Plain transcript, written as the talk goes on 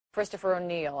Christopher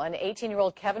O'Neill and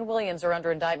 18-year-old Kevin Williams are under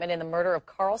indictment in the murder of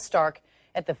Carl Stark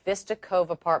at the Vista Cove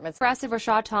Apartments. Arrested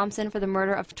Rashad Thompson for the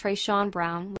murder of Trayshawn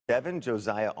Brown. Devin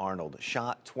Josiah Arnold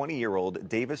shot 20-year-old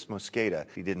Davis Mosqueda.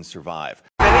 He didn't survive.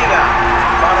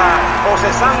 Para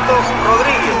José Santos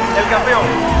Rodríguez, el campeón.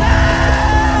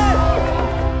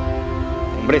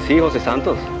 Hombre, sí, José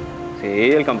Santos.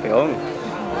 Sí, el campeón.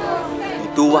 Y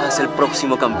tú vas a ser el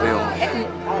próximo campeón.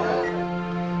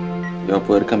 Ya va a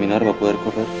poder caminar, va a poder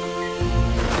correr.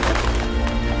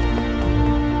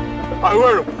 Ay,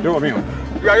 bueno. Llego, amigo.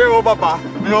 Ya llegó papá.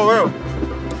 No veo.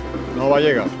 No va a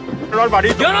llegar. Pero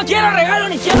Alvarito. Yo no quiero regalo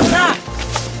ni quiero nada.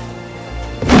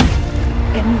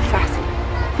 Es muy fácil.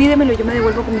 Pídemelo y yo me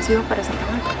devuelvo con mis hijos para Santa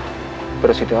Marta.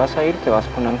 Pero si te vas a ir, te vas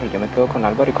con Ángel. Yo me quedo con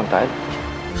Álvaro y con Tael.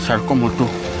 Ser como tú.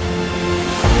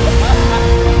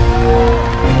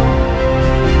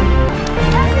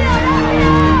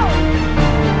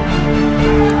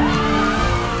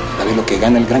 ¿Sabes lo que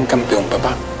gana el gran campeón,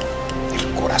 papá?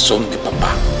 El corazón de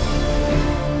papá.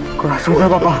 Corazón de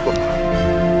papá.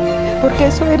 Porque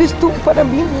eso eres tú para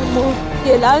mí, mi amor. Y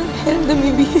el ángel de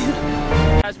mi vida.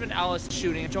 Husband Alice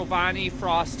shooting Giovanni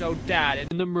Frosto dad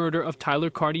in the murder of Tyler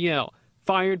Cardiel,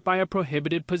 fired by a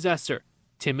prohibited possessor,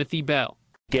 Timothy Bell.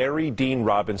 Gary Dean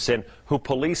Robinson, who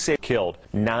police say killed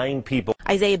 9 people.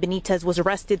 Isaiah Benitez was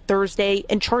arrested Thursday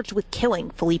and charged with killing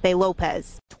Felipe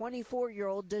Lopez.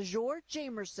 24-year-old DeJour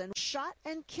Jamerson shot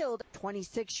and killed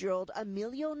 26-year-old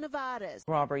Emilio Nevarez.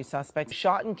 Robbery suspect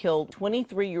shot and killed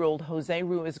 23-year-old Jose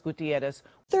Ruiz Gutiérrez.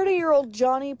 30-year-old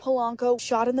Johnny Polanco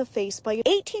shot in the face by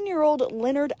 18-year-old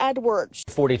Leonard Edwards.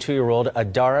 42-year-old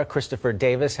Adara Christopher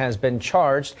Davis has been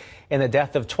charged in the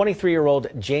death of 23-year-old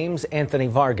James Anthony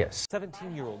Vargas.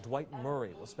 17-year-old Dwight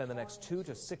Murray will spend the next 2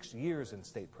 to 6 years in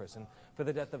state prison for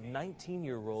the death of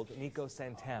 19-year-old Nico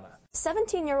Santana.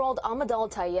 17-year-old Amadal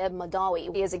Tayeb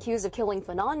Madawi is accused of killing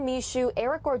Fanon Mishu,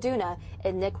 Eric Orduna,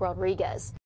 and Nick Rodriguez.